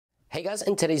Hey guys,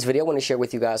 in today's video I want to share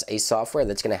with you guys a software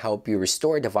that's going to help you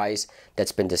restore a device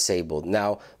that's been disabled.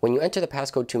 Now, when you enter the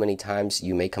passcode too many times,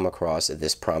 you may come across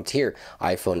this prompt here: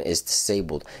 iPhone is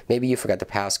disabled. Maybe you forgot the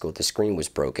passcode, the screen was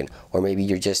broken, or maybe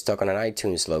you're just stuck on an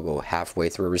iTunes logo halfway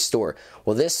through a restore.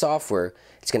 Well, this software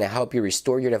is going to help you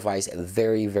restore your device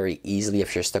very easily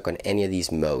if you're stuck on any of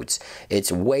these modes.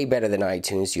 It's way better than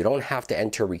iTunes. You don't have to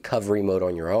enter recovery mode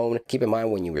on your own. Keep in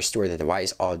mind, when you restore the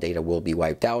device, all data will be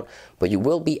wiped out, but you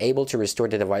will be able to restore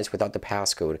the device without the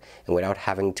passcode and without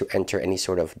having to enter any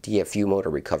sort of DFU mode or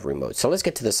recovery mode. So let's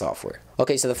get to the software.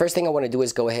 Okay, so the first thing I want to do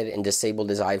is go ahead and disable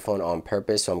this iPhone on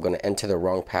purpose. So I'm going to enter the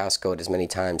wrong passcode as many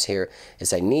times here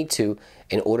as I need to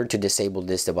in order to disable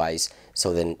this device,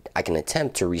 so then I can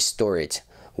attempt to restore it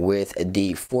with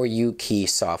the For You key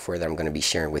software that I'm going to be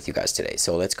sharing with you guys today.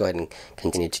 So let's go ahead and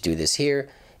continue to do this here,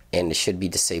 and it should be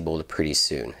disabled pretty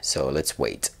soon. So let's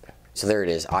wait. So there it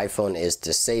is, iPhone is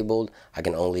disabled. I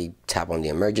can only tap on the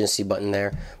emergency button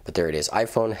there, but there it is,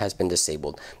 iPhone has been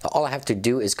disabled. Now all I have to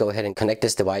do is go ahead and connect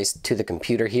this device to the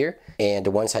computer here, and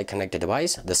once I connect the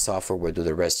device, the software will do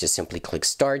the rest. Just simply click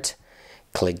start,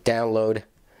 click download,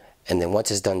 and then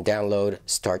once it's done download,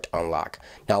 start unlock.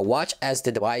 Now watch as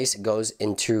the device goes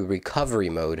into recovery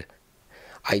mode.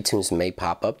 iTunes may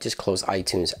pop up. Just close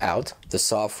iTunes out. The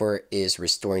software is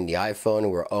restoring the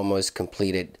iPhone. We're almost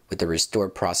completed with the restore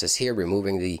process here,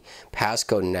 removing the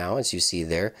passcode now, as you see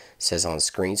there, it says on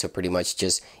screen. So pretty much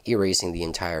just erasing the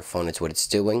entire phone is what it's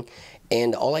doing.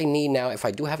 And all I need now, if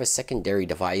I do have a secondary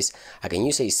device, I can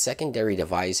use a secondary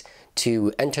device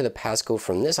to enter the passcode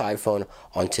from this iPhone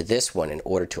onto this one in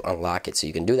order to unlock it. So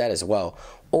you can do that as well.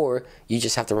 Or you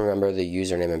just have to remember the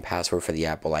username and password for the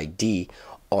Apple ID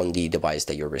on the device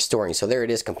that you're restoring. So there it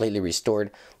is, completely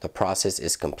restored. The process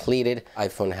is completed.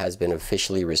 iPhone has been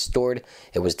officially restored.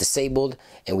 It was disabled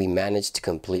and we managed to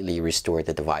completely restore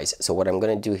the device. So what I'm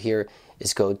going to do here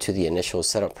is go to the initial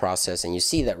setup process, and you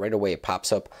see that right away it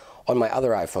pops up on my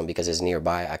other iPhone because it's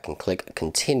nearby. I can click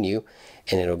continue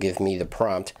and it'll give me the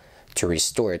prompt to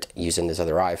restore it using this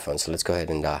other iPhone. So let's go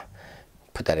ahead and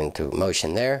put that into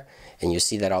motion there, and you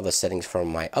see that all the settings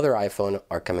from my other iPhone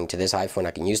are coming to this iPhone.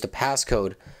 I can use the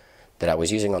passcode that I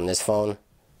was using on this phone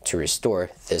to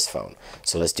restore this phone.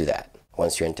 So let's do that.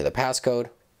 Once you're into the passcode,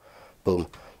 boom,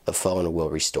 the phone will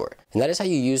restore. And that is how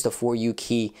you use the For You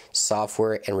key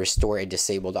software and restore a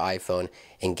disabled iPhone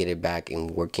and get it back in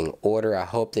working order. I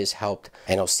hope this helped,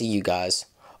 and I'll see you guys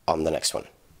on the next one.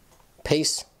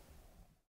 Peace.